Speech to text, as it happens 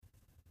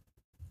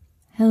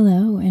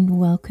Hello and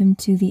welcome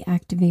to the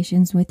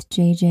Activations with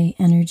JJ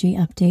Energy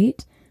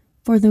Update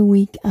for the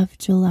week of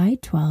July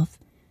 12th,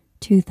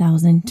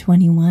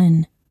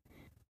 2021.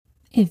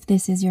 If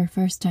this is your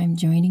first time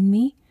joining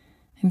me,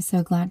 I'm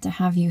so glad to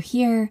have you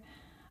here.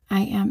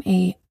 I am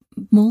a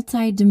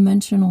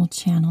multi-dimensional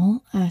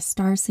channel, a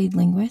starseed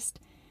linguist,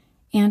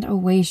 and a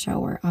way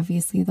shower.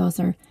 Obviously, those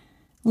are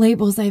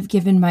labels I've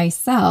given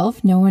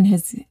myself. No one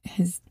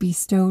has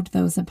bestowed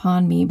those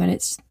upon me, but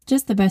it's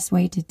just the best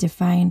way to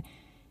define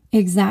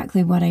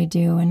exactly what I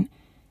do.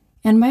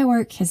 And my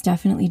work has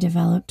definitely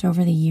developed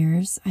over the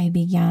years. I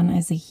began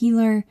as a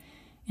healer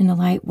and a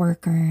light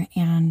worker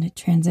and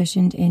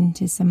transitioned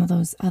into some of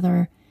those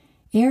other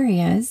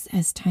areas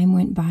as time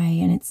went by,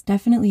 and it's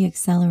definitely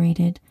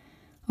accelerated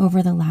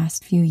over the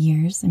last few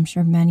years. I'm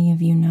sure many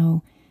of you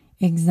know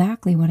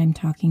exactly what I'm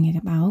talking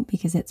about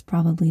because it's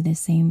probably the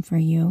same for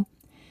you.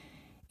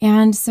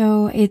 And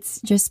so it's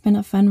just been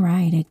a fun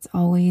ride. It's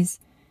always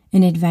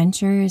an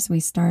adventure as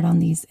we start on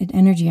these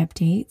energy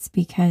updates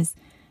because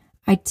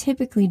I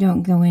typically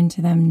don't go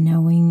into them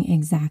knowing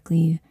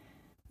exactly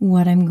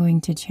what I'm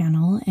going to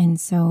channel.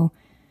 And so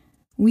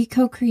we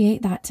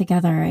co-create that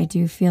together. I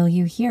do feel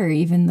you here,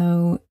 even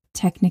though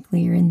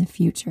technically you're in the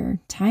future.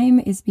 Time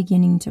is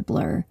beginning to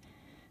blur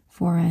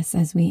for us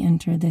as we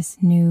enter this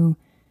new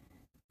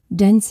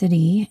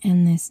density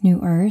and this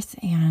new earth.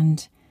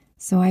 And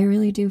so I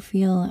really do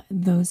feel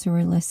those who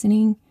are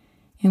listening,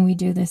 and we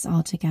do this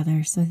all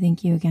together. So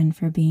thank you again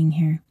for being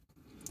here.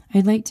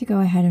 I'd like to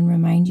go ahead and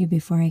remind you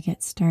before I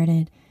get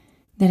started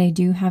that I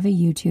do have a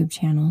YouTube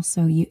channel.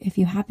 So if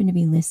you happen to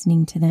be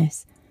listening to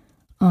this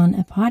on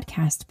a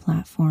podcast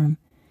platform,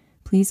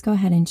 please go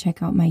ahead and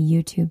check out my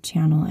YouTube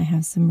channel. I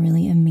have some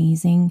really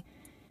amazing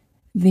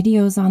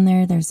videos on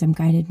there. There's some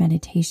guided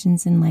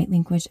meditations and light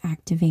language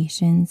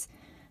activations.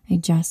 I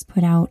just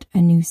put out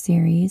a new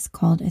series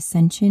called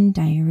Ascension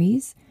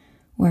Diaries,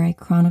 where I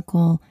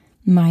chronicle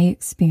my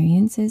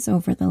experiences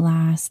over the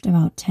last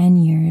about 10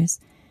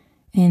 years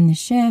in the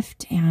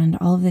shift and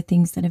all of the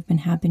things that have been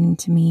happening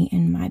to me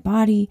in my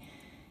body,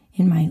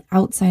 in my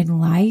outside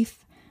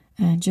life,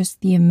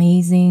 just the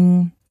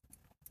amazing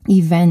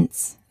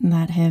events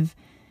that have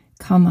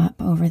come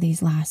up over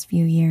these last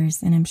few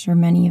years. And I'm sure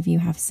many of you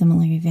have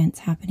similar events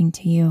happening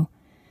to you.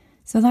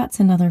 So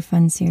that's another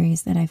fun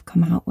series that I've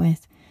come out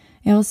with.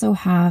 I also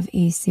have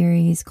a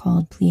series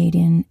called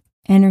Pleiadian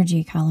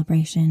Energy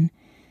Calibration.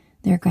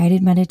 They're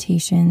guided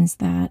meditations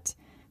that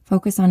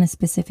focus on a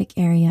specific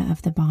area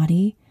of the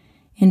body,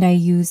 and I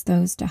use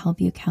those to help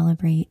you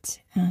calibrate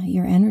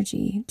your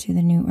energy to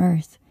the new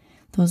earth.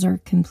 Those are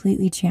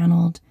completely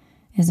channeled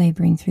as I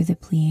bring through the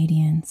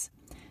Pleiadians.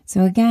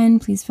 So again,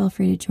 please feel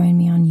free to join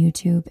me on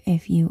YouTube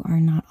if you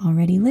are not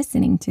already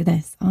listening to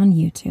this on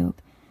YouTube.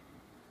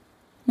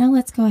 Now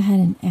let's go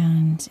ahead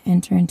and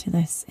enter into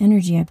this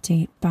energy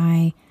update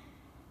by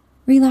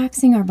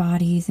relaxing our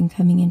bodies and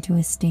coming into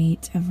a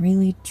state of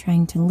really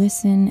trying to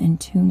listen and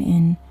tune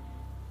in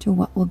to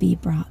what will be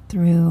brought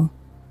through.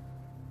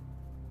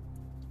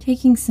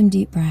 Taking some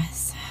deep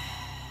breaths.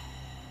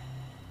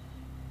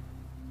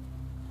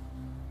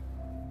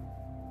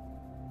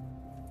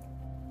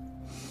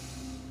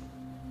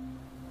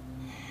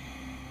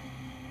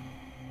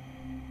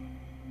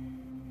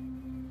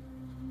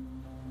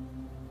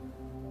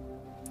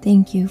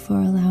 Thank you for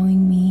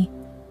allowing me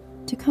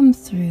to come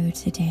through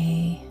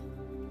today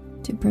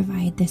to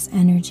provide this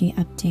energy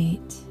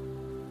update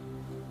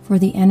for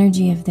the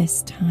energy of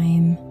this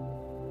time,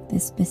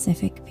 this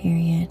specific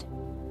period,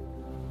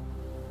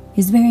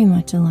 is very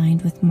much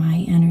aligned with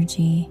my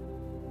energy.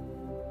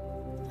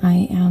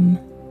 I am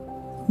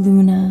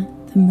Luna,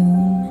 the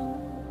moon,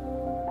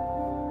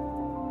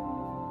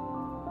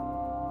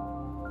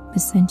 the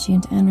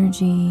sentient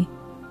energy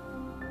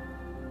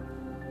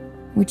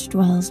which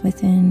dwells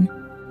within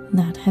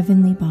that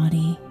heavenly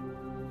body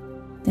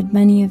that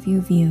many of you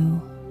view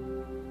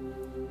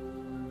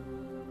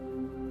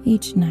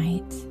each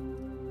night,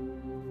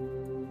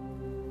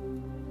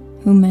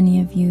 who many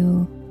of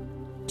you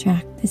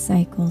track the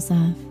cycles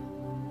of,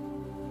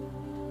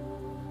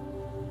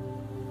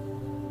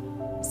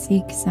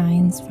 seek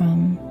signs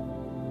from,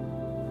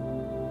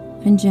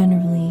 and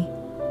generally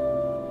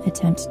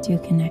attempt to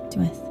connect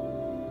with.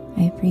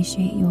 I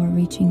appreciate your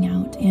reaching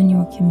out and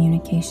your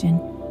communication,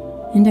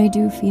 and I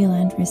do feel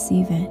and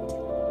receive it.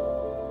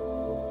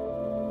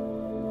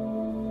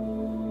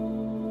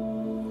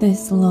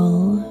 This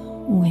lull,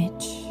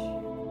 which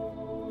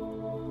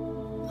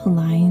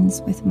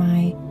aligns with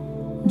my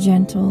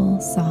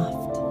gentle,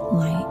 soft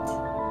light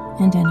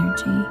and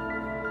energy,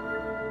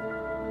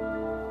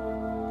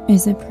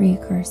 is a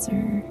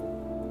precursor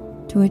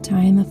to a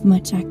time of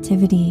much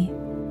activity.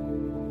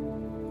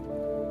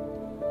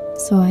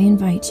 So I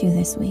invite you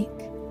this week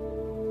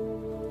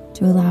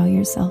to allow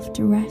yourself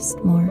to rest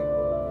more,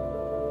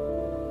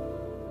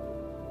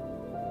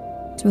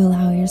 to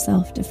allow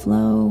yourself to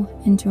flow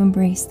and to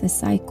embrace the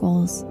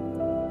cycles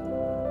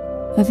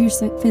of your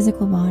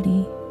physical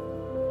body,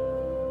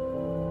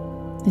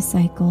 the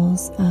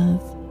cycles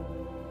of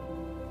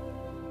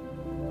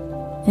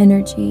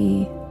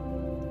energy,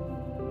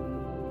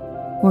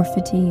 or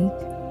fatigue,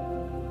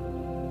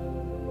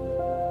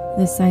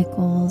 the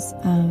cycles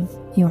of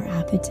your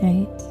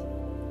appetite,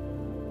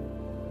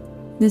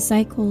 the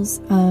cycles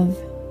of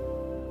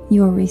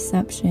your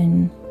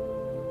reception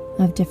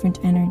of different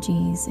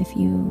energies if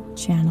you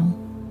channel,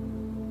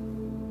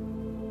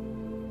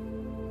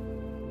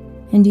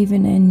 and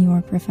even in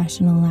your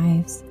professional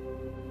lives,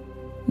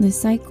 the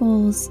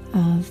cycles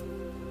of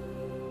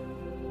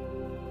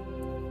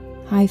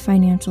high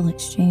financial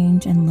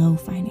exchange and low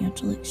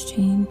financial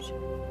exchange.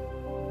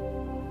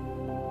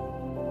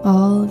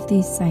 All of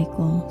these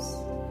cycles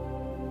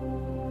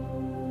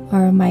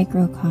are a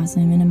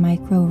microcosm and a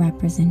micro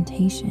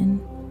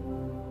representation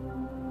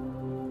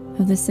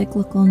of the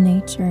cyclical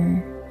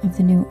nature of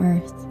the new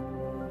earth.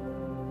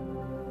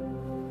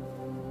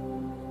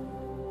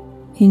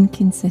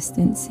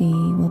 Inconsistency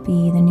will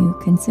be the new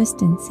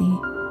consistency.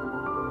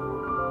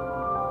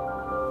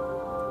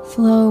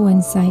 Flow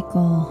and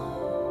cycle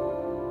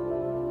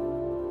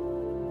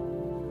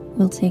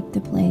will take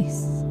the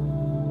place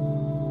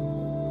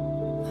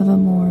of a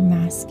more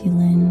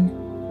masculine,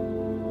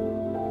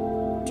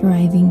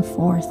 driving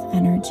forth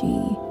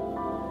energy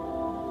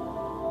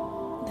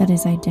that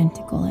is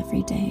identical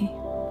every day.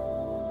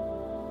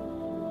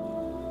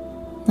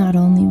 Not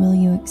only will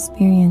you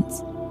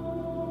experience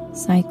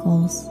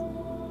cycles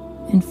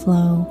and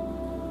flow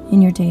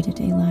in your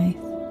day-to-day life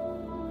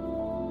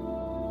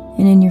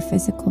and in your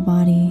physical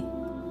body,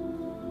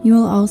 you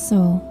will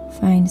also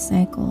find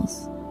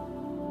cycles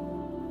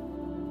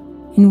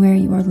in where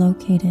you are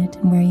located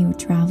and where you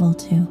travel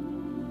to.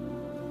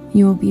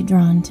 You will be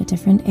drawn to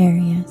different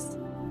areas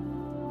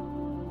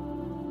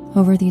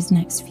over these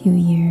next few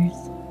years,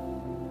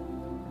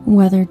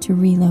 whether to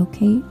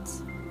relocate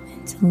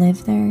and to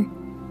live there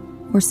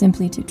or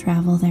simply to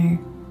travel there.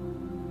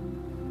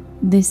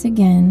 This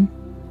again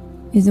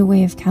is a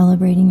way of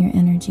calibrating your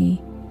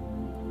energy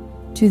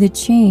to the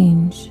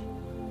change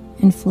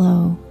and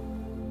flow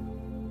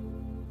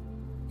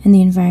in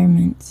the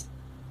environment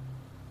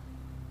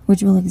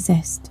which will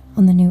exist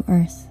on the new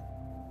earth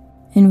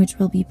and which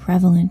will be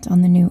prevalent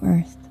on the new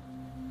earth.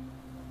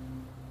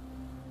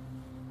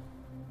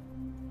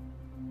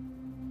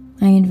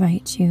 I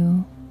invite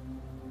you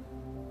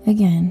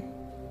again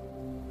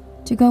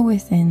to go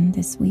within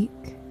this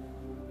week,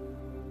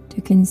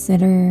 to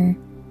consider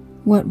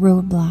what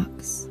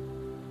roadblocks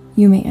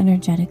you may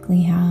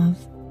energetically have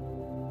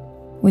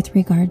with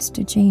regards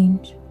to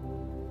change.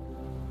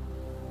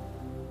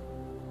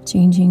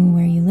 Changing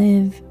where you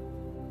live,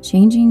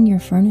 changing your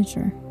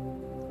furniture,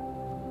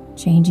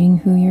 changing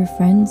who your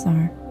friends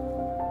are,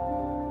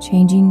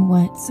 changing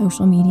what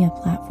social media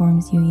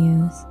platforms you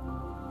use,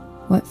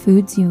 what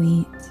foods you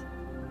eat,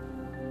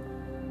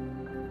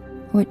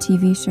 what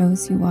TV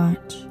shows you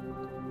watch,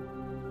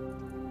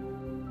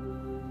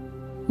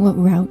 what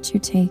route you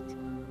take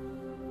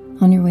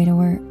on your way to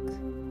work,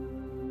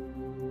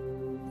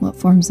 what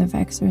forms of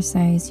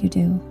exercise you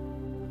do,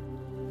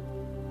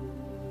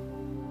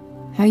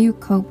 how you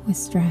cope with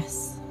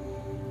stress.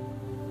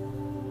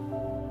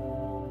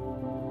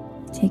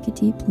 Take a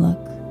deep look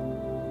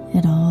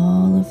at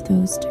all of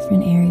those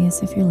different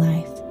areas of your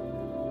life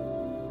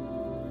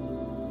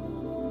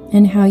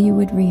and how you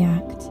would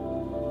react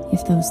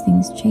if those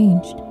things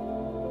changed.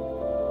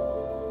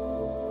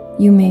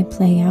 You may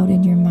play out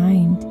in your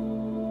mind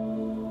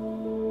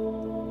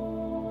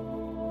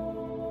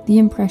the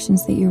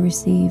impressions that you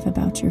receive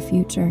about your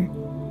future,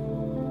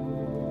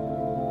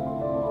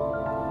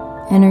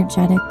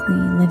 energetically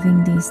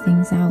living these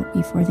things out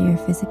before they are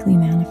physically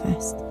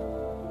manifest,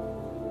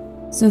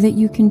 so that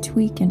you can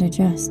tweak and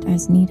adjust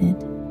as needed.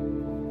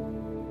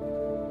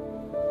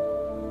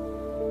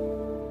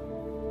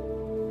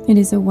 It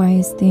is a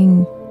wise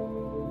thing,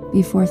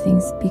 before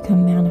things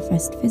become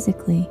manifest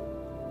physically,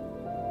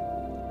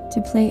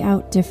 to play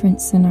out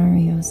different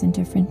scenarios and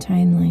different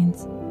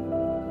timelines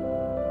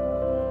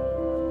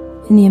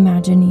in the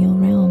imaginal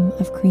realm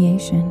of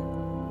creation,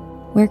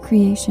 where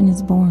creation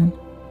is born.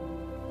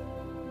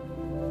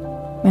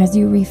 As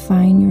you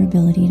refine your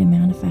ability to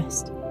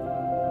manifest,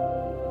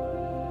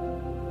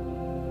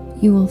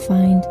 you will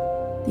find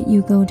that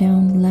you go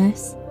down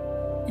less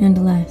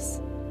and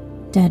less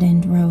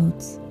dead-end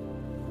roads.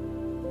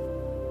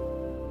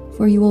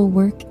 For you will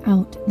work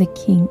out the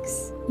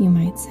kinks, you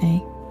might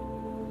say,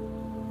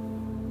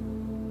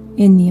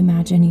 in the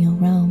imaginal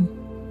realm.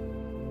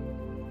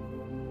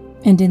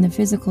 And in the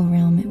physical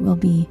realm, it will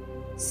be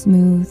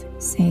smooth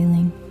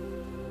sailing.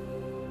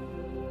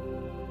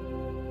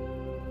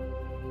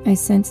 I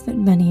sense that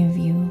many of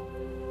you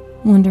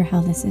wonder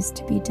how this is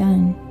to be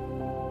done,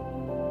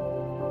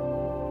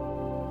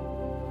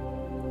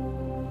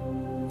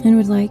 and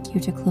would like you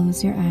to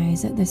close your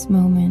eyes at this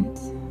moment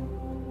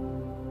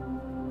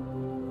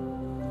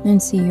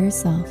and see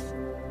yourself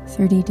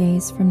 30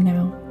 days from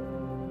now.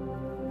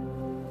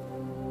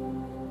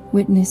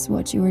 Witness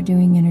what you are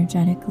doing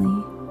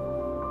energetically.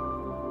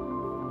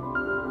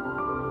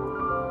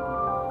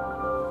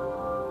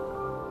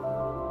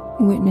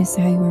 Witness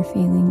how you are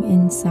feeling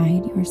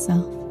inside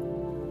yourself.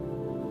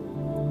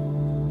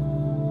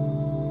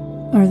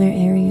 Are there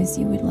areas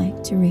you would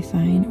like to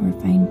refine or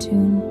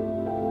fine-tune?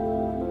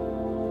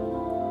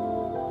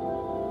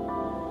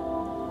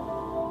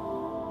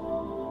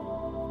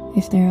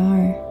 If there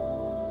are,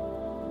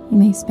 you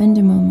may spend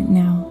a moment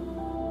now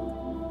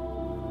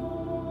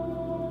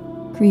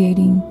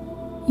creating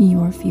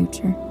your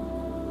future,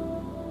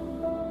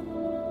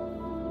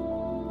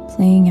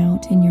 playing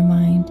out in your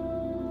mind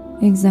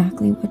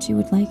exactly what you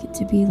would like it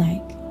to be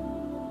like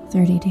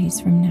 30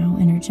 days from now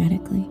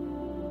energetically,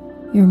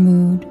 your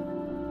mood,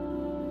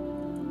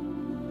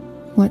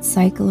 what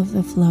cycle of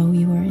the flow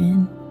you are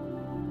in,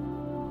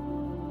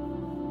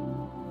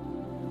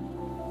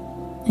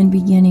 and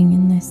beginning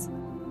in this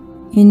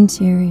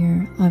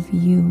interior of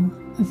you,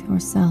 of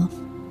yourself,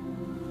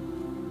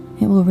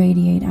 it will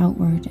radiate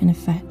outward and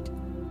affect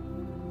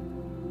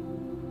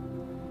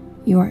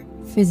your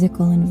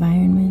physical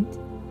environment,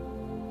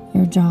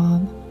 your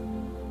job,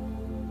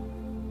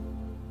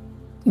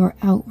 your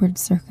outward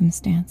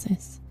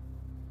circumstances.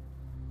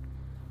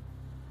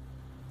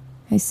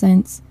 I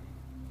sense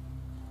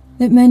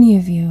that many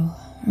of you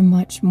are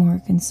much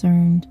more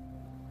concerned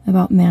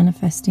about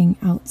manifesting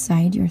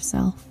outside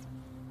yourself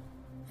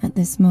at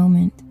this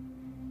moment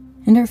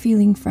and are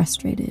feeling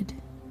frustrated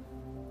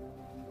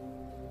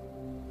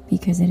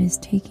because it is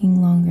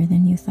taking longer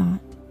than you thought.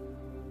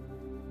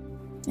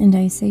 And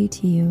I say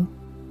to you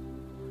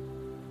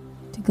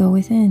to go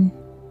within,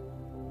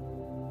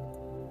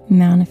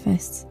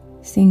 manifest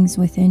things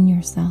within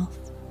yourself,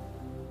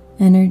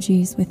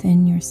 energies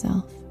within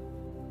yourself,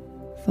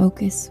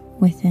 focus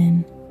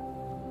within,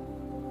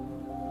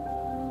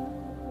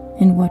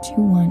 and what you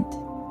want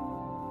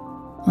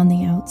on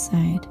the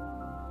outside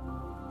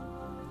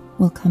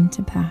will come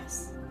to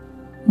pass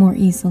more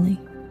easily.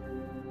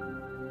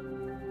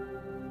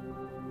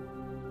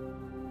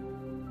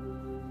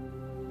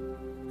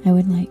 I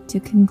would like to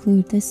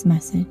conclude this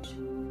message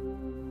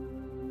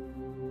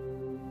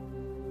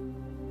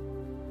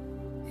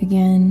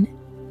again,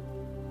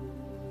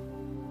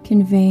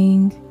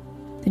 conveying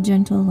the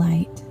gentle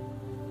light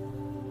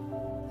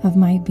of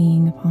my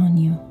being upon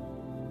you.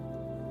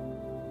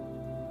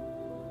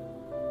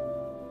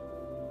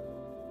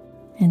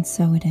 And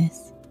so it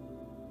is.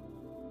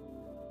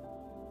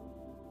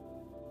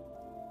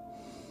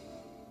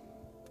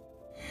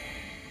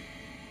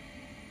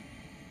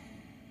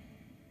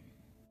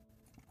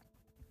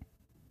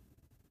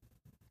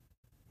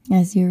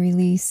 As you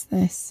release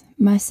this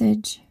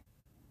message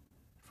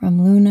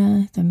from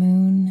Luna, the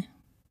moon,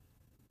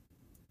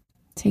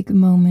 take a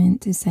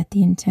moment to set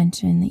the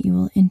intention that you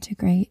will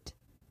integrate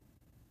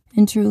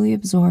and truly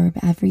absorb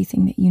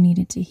everything that you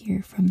needed to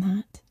hear from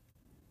that.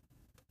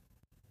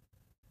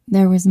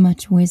 There was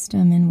much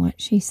wisdom in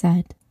what she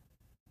said.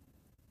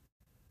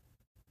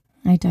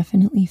 I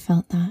definitely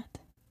felt that.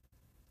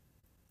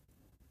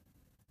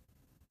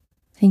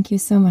 Thank you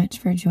so much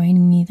for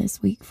joining me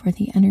this week for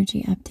the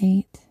energy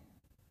update.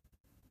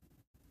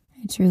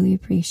 I truly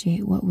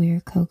appreciate what we are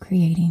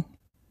co-creating.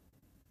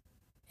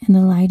 And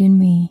the light in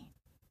me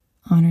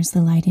honors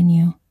the light in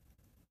you.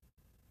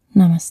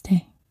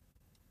 Namaste.